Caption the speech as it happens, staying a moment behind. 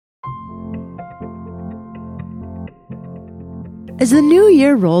As the new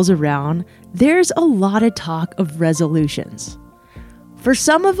year rolls around, there's a lot of talk of resolutions. For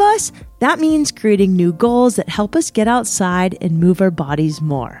some of us, that means creating new goals that help us get outside and move our bodies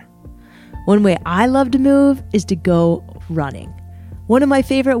more. One way I love to move is to go running. One of my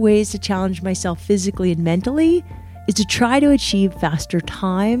favorite ways to challenge myself physically and mentally is to try to achieve faster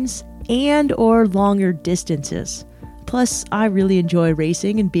times and or longer distances. Plus, I really enjoy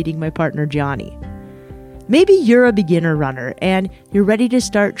racing and beating my partner Johnny. Maybe you're a beginner runner and you're ready to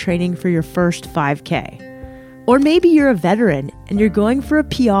start training for your first 5K. Or maybe you're a veteran and you're going for a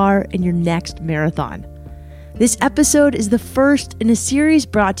PR in your next marathon. This episode is the first in a series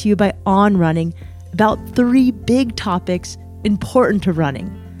brought to you by On Running about 3 big topics important to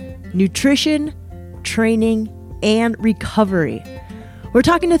running: nutrition, training, and recovery. We're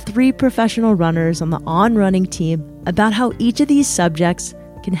talking to 3 professional runners on the On Running team about how each of these subjects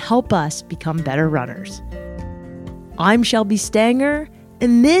can help us become better runners. I'm Shelby Stanger,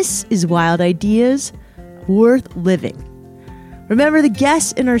 and this is Wild Ideas Worth Living. Remember, the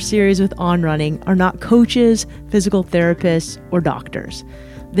guests in our series with On Running are not coaches, physical therapists, or doctors.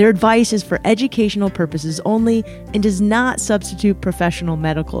 Their advice is for educational purposes only and does not substitute professional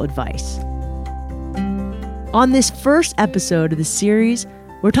medical advice. On this first episode of the series,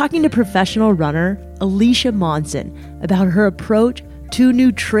 we're talking to professional runner Alicia Monson about her approach to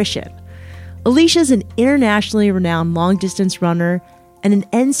nutrition. Alicia's an internationally renowned long-distance runner and an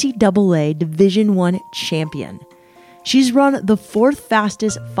NCAA Division I champion. She's run the 4th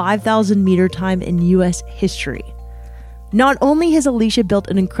fastest 5,000-meter time in U.S. history. Not only has Alicia built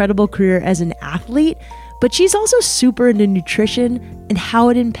an incredible career as an athlete, but she's also super into nutrition and how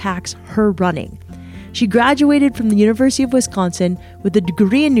it impacts her running. She graduated from the University of Wisconsin with a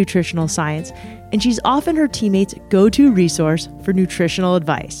degree in nutritional science, and she's often her teammates' go-to resource for nutritional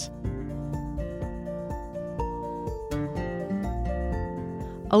advice.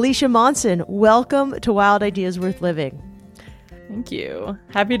 Alicia Monson, welcome to Wild Ideas Worth Living. Thank you.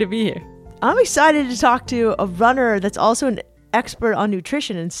 Happy to be here. I'm excited to talk to a runner that's also an expert on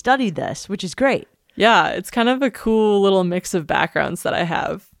nutrition and studied this, which is great. Yeah, it's kind of a cool little mix of backgrounds that I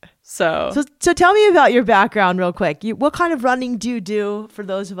have. So tell me about your background real quick. What kind of running do you do for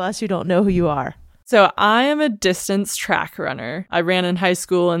those of us who don't know who you are? So I am a distance track runner. I ran in high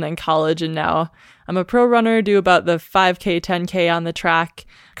school and then college, and now I'm a pro runner, do about the 5K, 10K on the track,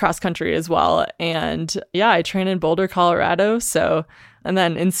 cross country as well. And yeah, I train in Boulder, Colorado. And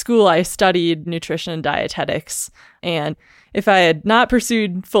then in school, I studied nutrition and dietetics. And if I had not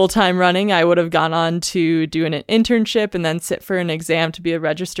pursued full-time running, I would have gone on to do an internship and then sit for an exam to be a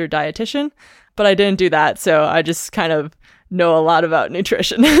registered dietitian. But I didn't do that. So I just kind of know a lot about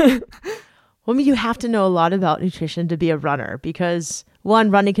nutrition. Well, I mean, you have to know a lot about nutrition to be a runner because, one,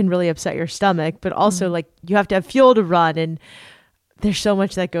 running can really upset your stomach, but also like you have to have fuel to run, and there's so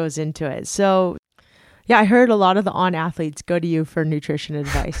much that goes into it. So yeah, I heard a lot of the On athletes go to you for nutrition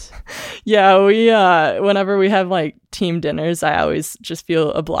advice. Yeah, we whenever we have like team dinners, I always just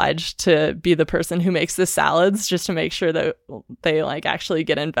feel obliged to be the person who makes the salads just to make sure that they like actually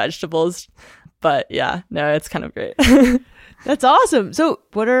get in vegetables. But yeah, no, it's kind of great. That's awesome. So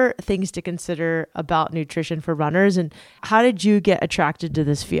what are things to consider about nutrition for runners, and how did you get attracted to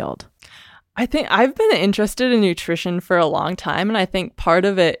this field? I think I've been interested in nutrition for a long time, and I think part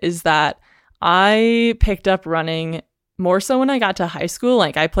of it is that I picked up running more so when I got to high school.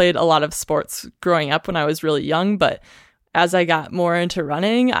 Like I played a lot of sports growing up when I was really young, but as I got more into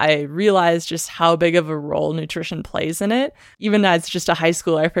running, I realized just how big of a role nutrition plays in it. Even as just a high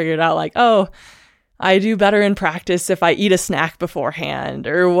schooler, I figured out like, oh, I do better in practice if I eat a snack beforehand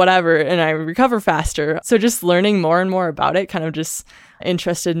or whatever, and I recover faster. So just learning more and more about it kind of just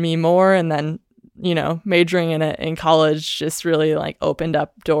interested me more. And then, you know, majoring in it in college just really like opened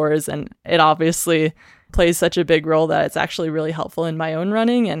up doors, and it obviously plays such a big role that it's actually really helpful in my own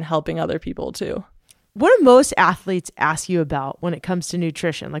running and helping other people too. What do most athletes ask you about when it comes to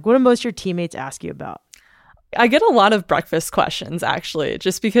nutrition? Like what do most of your teammates ask you about? I get a lot of breakfast questions, actually,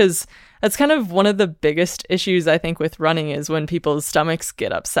 just because that's kind of one of the biggest issues I think with running is when people's stomachs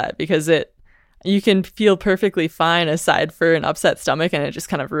get upset, because you can feel perfectly fine aside for an upset stomach, and it just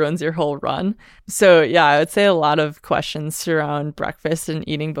kind of ruins your whole run. So yeah, I would say a lot of questions surround breakfast and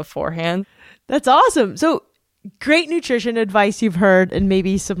eating beforehand. That's awesome. So great nutrition advice you've heard, and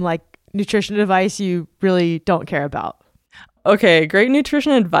maybe some like nutrition advice you really don't care about. Okay, great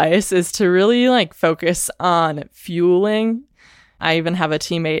nutrition advice is to really like focus on fueling. I even have a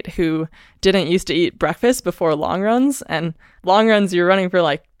teammate who didn't used to eat breakfast before long runs, and long runs you're running for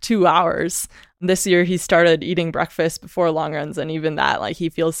like 2 hours. This year he started eating breakfast before long runs, and even that, like he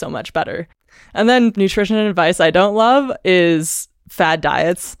feels so much better. And then nutrition advice I don't love is fad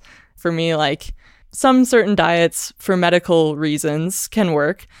diets. For me, like some certain diets for medical reasons can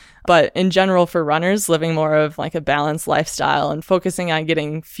work. But in general, for runners, living more of like a balanced lifestyle and focusing on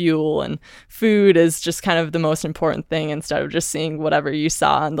getting fuel and food is just kind of the most important thing instead of just seeing whatever you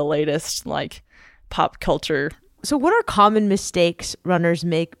saw on the latest like pop culture. So what are common mistakes runners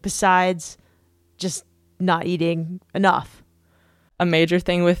make besides just not eating enough? A major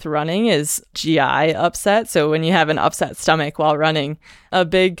thing with running is GI upset. So when you have an upset stomach while running, a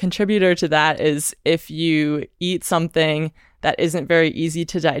big contributor to that is if you eat something that isn't very easy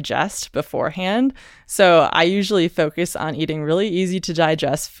to digest beforehand. So I usually focus on eating really easy to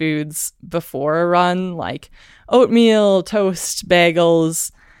digest foods before a run, like oatmeal, toast,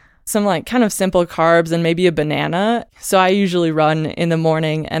 bagels, some like kind of simple carbs, and maybe a banana. So I usually run in the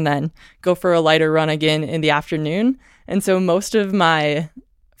morning and then go for a lighter run again in the afternoon. And so most of my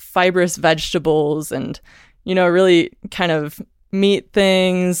fibrous vegetables and, really kind of meat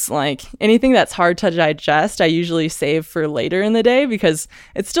things, like anything that's hard to digest, I usually save for later in the day because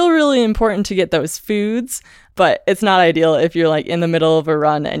it's still really important to get those foods, but it's not ideal if you're like in the middle of a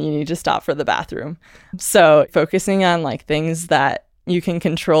run and you need to stop for the bathroom. So focusing on like things that you can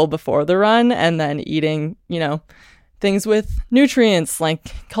control before the run and then eating, things with nutrients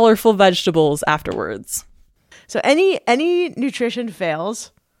like colorful vegetables afterwards. So any nutrition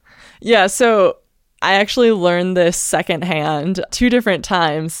fails? Yeah, so I actually learned this secondhand 2 different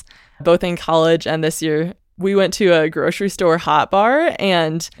times, both in college and this year. We went to a grocery store hot bar,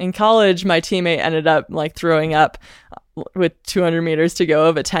 and in college, my teammate ended up like throwing up with 200 meters to go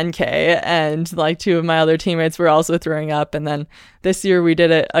of a 10K, and like 2 of my other teammates were also throwing up. And then this year we did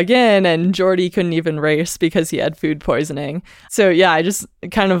it again, and Jordy couldn't even race because he had food poisoning. So yeah, I just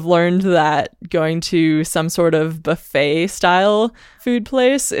kind of learned that going to some sort of buffet style food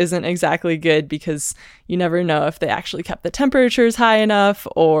place isn't exactly good because you never know if they actually kept the temperatures high enough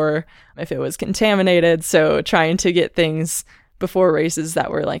or if it was contaminated. So trying to get things before races that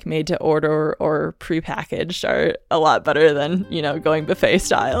were like made to order or prepackaged are a lot better than, going buffet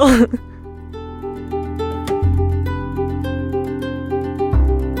style.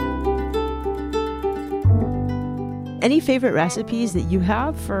 Any favorite recipes that you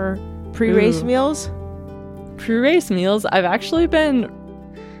have for pre-race meals? Pre-race meals, I've actually been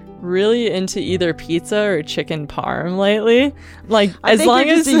really into either pizza or chicken parm lately. Like I think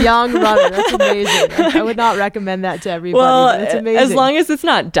you're just a young runner. That's amazing. I would not recommend that to everybody. Well, but it's amazing. As long as it's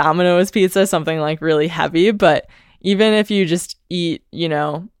not Domino's pizza, something like really heavy. But even if you just eat,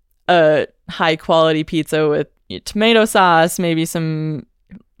 a high quality pizza with tomato sauce, maybe some,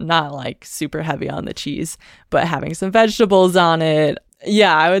 not like super heavy on the cheese, but having some vegetables on it.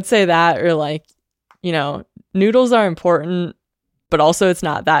 Yeah, I would say that, or like, noodles are important, but also it's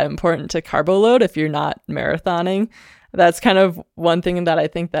not that important to carbo load if you're not marathoning. That's kind of one thing that I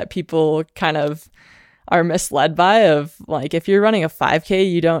think that people kind of are misled by, of like, if you're running a 5K,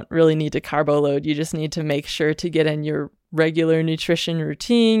 you don't really need to carbo load. You just need to make sure to get in your regular nutrition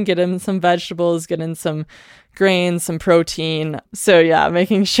routine, get in some vegetables, get in some grains, some protein. So yeah,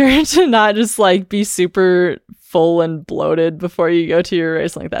 making sure to not just like be super full and bloated before you go to your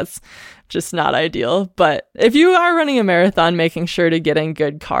race. Like that's just not ideal. But if you are running a marathon, making sure to get in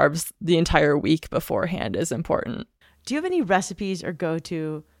good carbs the entire week beforehand is important. Do you have any recipes or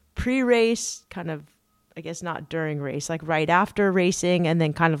go-to pre-race, kind of, I guess not during race, like right after racing and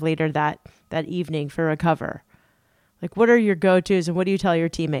then kind of later that evening for recover? Like what are your go-tos and what do you tell your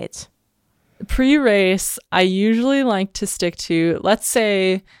teammates? Pre-race, I usually like to stick to, let's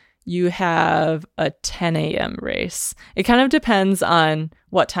say you have a 10 a.m. race. It kind of depends on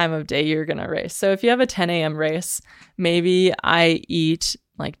what time of day you're going to race. So if you have a 10 a.m. race, maybe I eat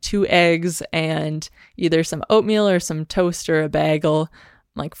like 2 eggs and either some oatmeal or some toast or a bagel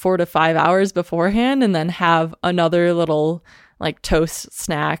like 4 to 5 hours beforehand, and then have another little like toast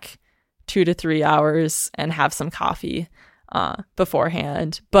snack 2 to 3 hours and have some coffee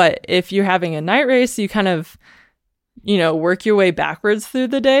beforehand. But if you're having a night race, you kind of work your way backwards through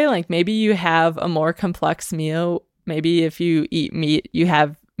the day. Like maybe you have a more complex meal. Maybe if you eat meat, you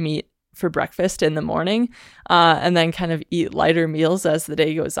have meat for breakfast in the morning, and then kind of eat lighter meals as the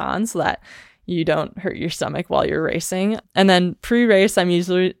day goes on so that you don't hurt your stomach while you're racing. And then pre-race, I'm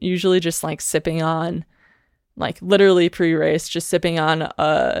usually just like sipping on, like literally pre-race, just sipping on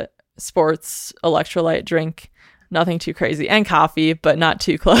a sports electrolyte drink. Nothing too crazy, and coffee, but not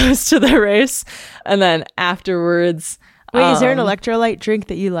too close to the race. And then afterwards... Wait, is there an electrolyte drink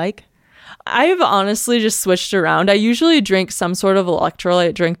that you like? I've honestly just switched around. I usually drink some sort of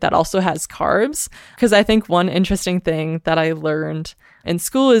electrolyte drink that also has carbs, because I think one interesting thing that I learned in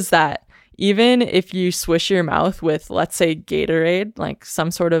school is that even if you swish your mouth with, let's say, Gatorade, like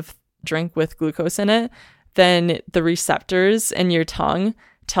some sort of drink with glucose in it, then the receptors in your tongue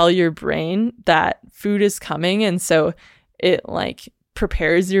tell your brain that food is coming. And so it like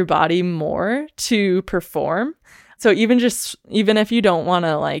prepares your body more to perform. So even if you don't want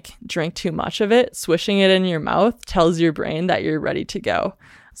to like drink too much of it, swishing it in your mouth tells your brain that you're ready to go.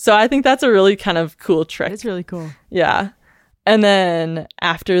 So I think that's a really kind of cool trick. It's really cool. Yeah. And then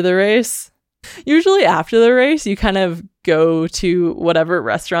usually after the race, you kind of go to whatever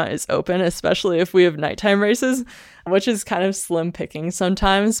restaurant is open, especially if we have nighttime races, which is kind of slim picking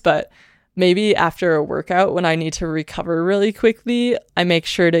sometimes. But maybe after a workout, when I need to recover really quickly, I make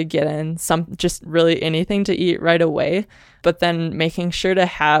sure to get in just really anything to eat right away, but then making sure to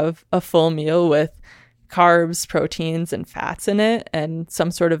have a full meal with carbs, proteins, and fats in it, and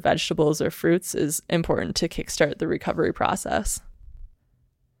some sort of vegetables or fruits is important to kickstart the recovery process.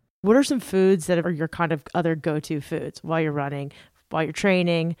 What are some foods that are your kind of other go-to foods while you're running, while you're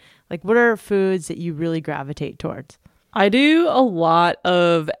training? Like, what are foods that you really gravitate towards? I do a lot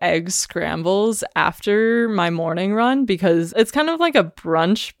of egg scrambles after my morning run because it's kind of like a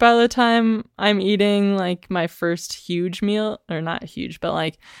brunch by the time I'm eating like my first huge meal, or not huge, but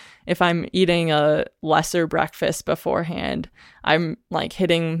like if I'm eating a lesser breakfast beforehand, I'm like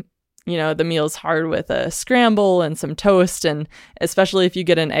hitting, the meals hard with a scramble and some toast. And especially if you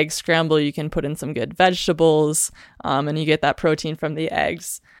get an egg scramble, you can put in some good vegetables and you get that protein from the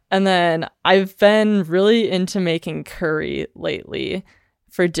eggs. And then I've been really into making curry lately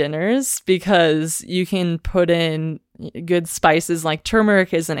for dinners because you can put in good spices. Like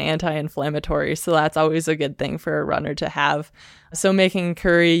turmeric is an anti-inflammatory, so that's always a good thing for a runner to have. So making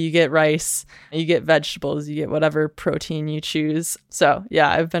curry, you get rice, you get vegetables, you get whatever protein you choose. So yeah,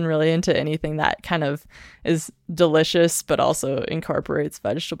 I've been really into anything that kind of is delicious but also incorporates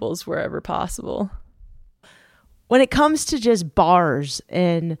vegetables wherever possible. When it comes to just bars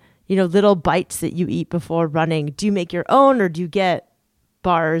and, little bites that you eat before running, do you make your own or do you get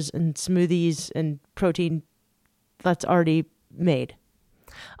bars and smoothies and protein that's already made?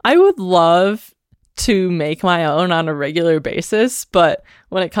 I would love to make my own on a regular basis, but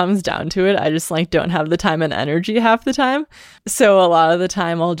when it comes down to it, I just don't have the time and energy half the time. So a lot of the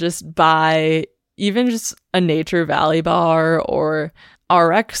time I'll just buy even just a Nature Valley bar or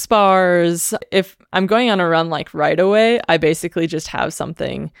RX bars. If I'm going on a run right away, I basically just have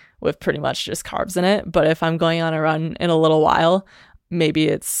something with pretty much just carbs in it. But if I'm going on a run in a little while, maybe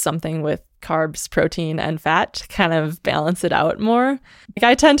it's something with carbs, protein, and fat to kind of balance it out more.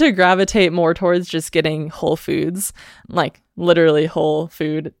 I tend to gravitate more towards just getting whole foods, literally whole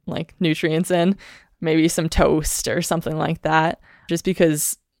food, nutrients in, maybe some toast or something like that, just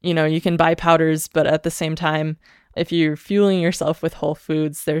because, you can buy powders, but at the same time, if you're fueling yourself with whole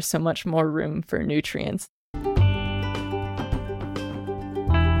foods, there's so much more room for nutrients.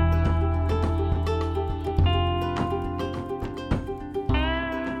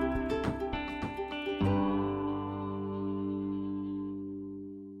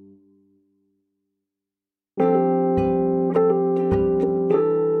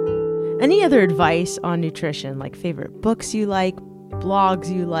 Any other advice on nutrition, like favorite books you like,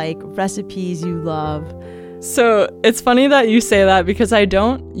 blogs you like, recipes you love? So it's funny that you say that because I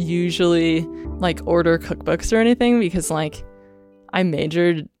don't usually order cookbooks or anything because I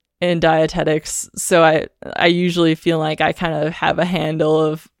majored in dietetics. So I usually feel like I kind of have a handle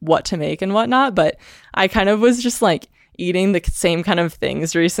of what to make and whatnot. But I kind of was just eating the same kind of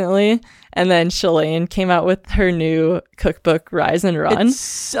things recently. And then Shalane came out with her new cookbook, Rise and Run. It's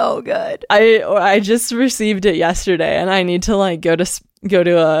so good. I just received it yesterday and I need to go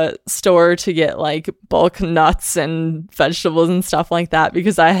to a store to get bulk nuts and vegetables and stuff like that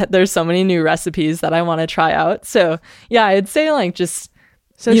because there's so many new recipes that I want to try out. So yeah, I'd say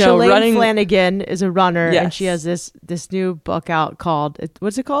So Shalane Flanagan is a runner, yes. And she has this new book out called,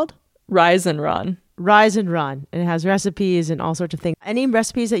 what's it called? Rise and Run. Rise and Run. And it has recipes and all sorts of things. Any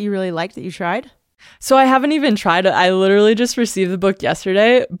recipes that you really liked that you tried? So I haven't even tried it. I literally just received the book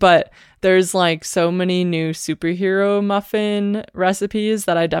yesterday, but there's so many new superhero muffin recipes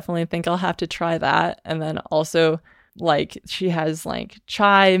that I definitely think I'll have to try that. And then also she has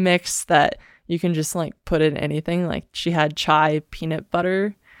chai mix that you can just put in anything. She had chai peanut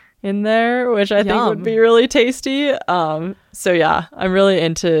butter in there, which I think would be really tasty. So yeah, I'm really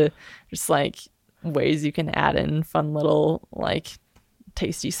into just ways you can add in fun little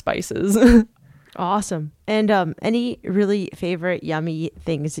tasty spices. Awesome. And any really favorite yummy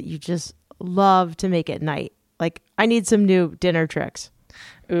things that you just love to make at night? I need some new dinner tricks.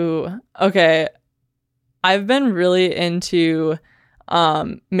 Ooh, okay. I've been really into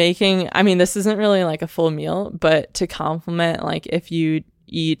This isn't really like a full meal, but to complement, like if you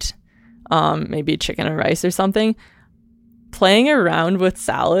eat maybe chicken and rice or something, playing around with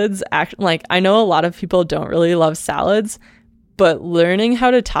salads, like I know a lot of people don't really love salads, but learning how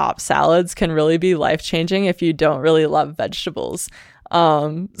to top salads can really be life-changing if you don't really love vegetables.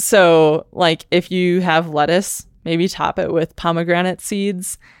 So like if you have lettuce, maybe top it with pomegranate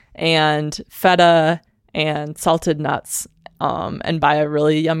seeds and feta and salted nuts, and buy a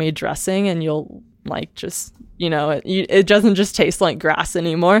really yummy dressing, and you'll like just, it doesn't just taste like grass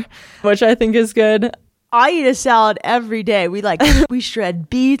anymore, which I think is good. I eat a salad every day. We shred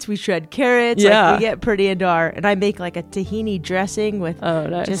beets, we shred carrots. Yeah. Like we get pretty into and I make like a tahini dressing with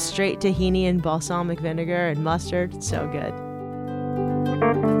nice. Just straight tahini and balsamic vinegar and mustard. It's so good.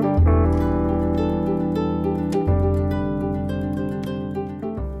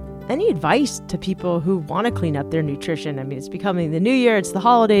 Any advice to people who want to clean up their nutrition? I mean, it's becoming the new year. It's the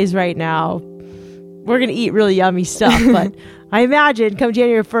holidays right now. We're going to eat really yummy stuff, but I imagine come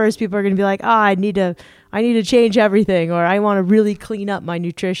January 1st, people are going to be like, I need to change everything, or I want to really clean up my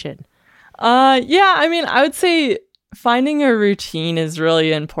nutrition. I would say finding a routine is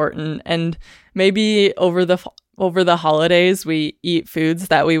really important, and maybe over the holidays we eat foods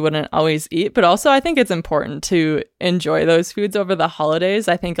that we wouldn't always eat, but also I think it's important to enjoy those foods over the holidays.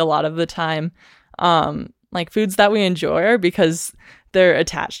 I think a lot of the time like foods that we enjoy are because they're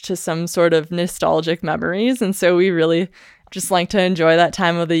attached to some sort of nostalgic memories, and so we really just like to enjoy that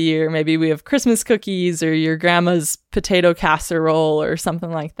time of the year. Maybe we have Christmas cookies or your grandma's potato casserole or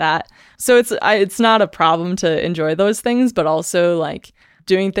something like that. So it's not a problem to enjoy those things, but also like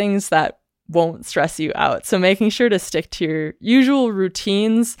doing things that won't stress you out. So making sure to stick to your usual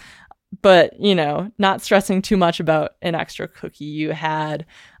routines, but, not stressing too much about an extra cookie you had.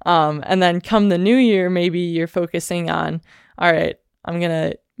 And then come the new year, maybe you're focusing on, all right, I'm going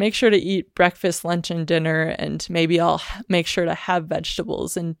to make sure to eat breakfast, lunch, and dinner, and maybe I'll make sure to have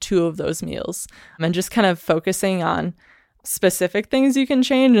vegetables in 2 of those meals. And just kind of focusing on specific things you can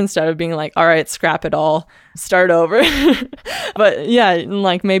change instead of being like, all right, scrap it all, start over. But yeah,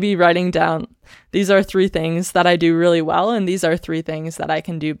 like maybe writing down, these are 3 things that I do really well, and these are 3 things that I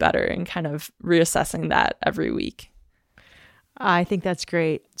can do better, and kind of reassessing that every week. I think that's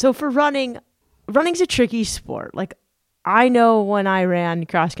great. So for running's a tricky sport. Like I know when I ran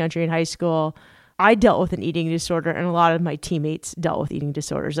cross country in high school, I dealt with an eating disorder, and a lot of my teammates dealt with eating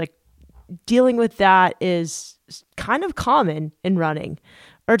disorders. Like dealing with that is kind of common in running,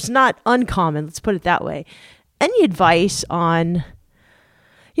 or it's not uncommon. Let's put it that way. Any advice on,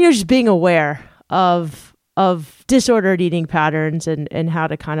 just being aware of disordered eating patterns and how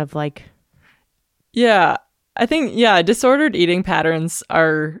to kind of like. Yeah, I think, disordered eating patterns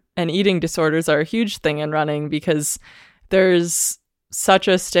and eating disorders are a huge thing in running, because there's such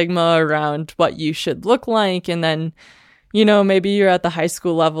a stigma around what you should look like. And then, maybe you're at the high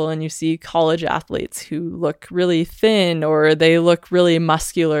school level and you see college athletes who look really thin, or they look really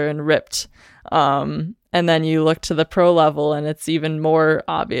muscular and ripped. And then you look to the pro level and it's even more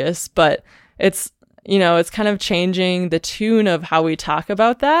obvious. But it's kind of changing the tune of how we talk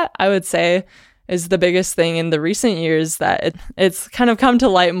about that, I would say, is the biggest thing in the recent years, that it's kind of come to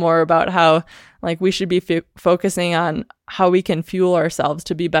light more about how like we should be focusing on how we can fuel ourselves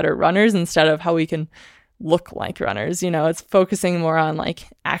to be better runners instead of how we can look like runners. It's focusing more on like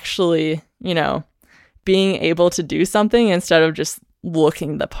actually, being able to do something instead of just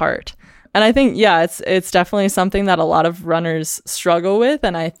looking the part. And I think, it's definitely something that a lot of runners struggle with.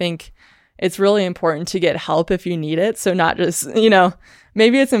 And I think it's really important to get help if you need it. So not just,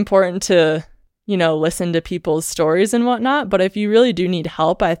 maybe it's important to, listen to people's stories and whatnot. But if you really do need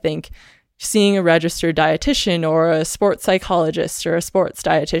help, I think seeing a registered dietitian or a sports psychologist or a sports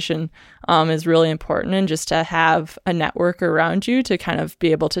dietitian is really important. And just to have a network around you to kind of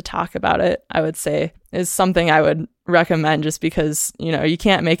be able to talk about it, I would say is something I would recommend, just because, you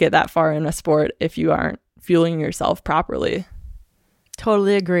can't make it that far in a sport if you aren't fueling yourself properly.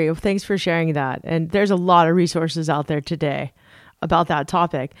 Totally agree. Well, thanks for sharing that. And there's a lot of resources out there today about that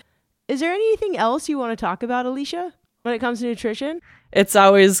topic. Is there anything else you want to talk about, Alicia, when it comes to nutrition? It's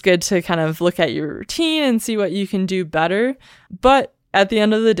always good to kind of look at your routine and see what you can do better. But at the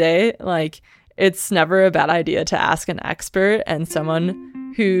end of the day, like, it's never a bad idea to ask an expert and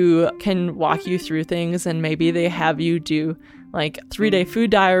someone who can walk you through things. And maybe they have you do like 3-day food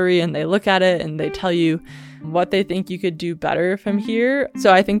diary, and they look at it and they tell you what they think you could do better from here.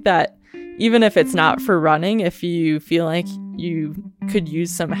 So I think that even if it's not for running, if you feel like you could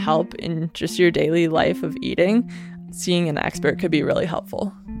use some help in just your daily life of eating, seeing an expert could be really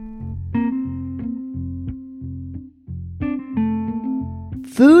helpful.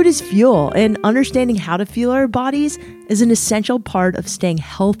 Food is fuel, and understanding how to fuel our bodies is an essential part of staying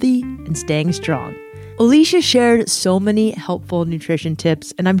healthy and staying strong. Alicia shared so many helpful nutrition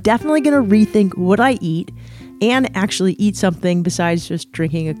tips, and I'm definitely going to rethink what I eat and actually eat something besides just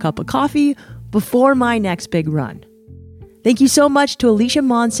drinking a cup of coffee before my next big run. Thank you so much to Alicia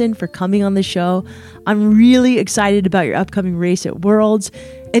Monson for coming on the show. I'm really excited about your upcoming race at Worlds.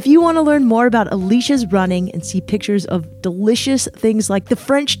 If you want to learn more about Alicia's running and see pictures of delicious things like the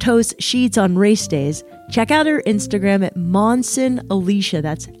French toast she eats on race days, check out her Instagram at Monson Alicia.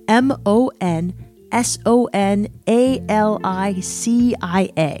 That's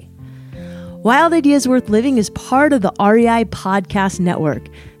MONSONALICIA. Wild Ideas Worth Living is part of the REI Podcast Network.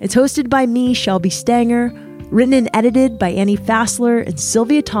 It's hosted by me, Shelby Stanger, written and edited by Annie Fassler and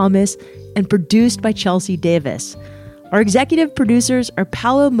Sylvia Thomas, and produced by Chelsea Davis. Our executive producers are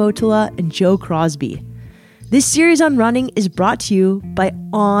Paolo Motola and Joe Crosby. This series on running is brought to you by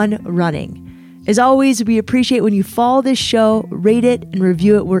On Running. As always, we appreciate when you follow this show, rate it, and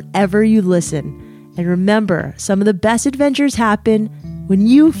review it wherever you listen. And remember, some of the best adventures happen when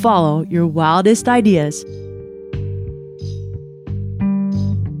you follow your wildest ideas.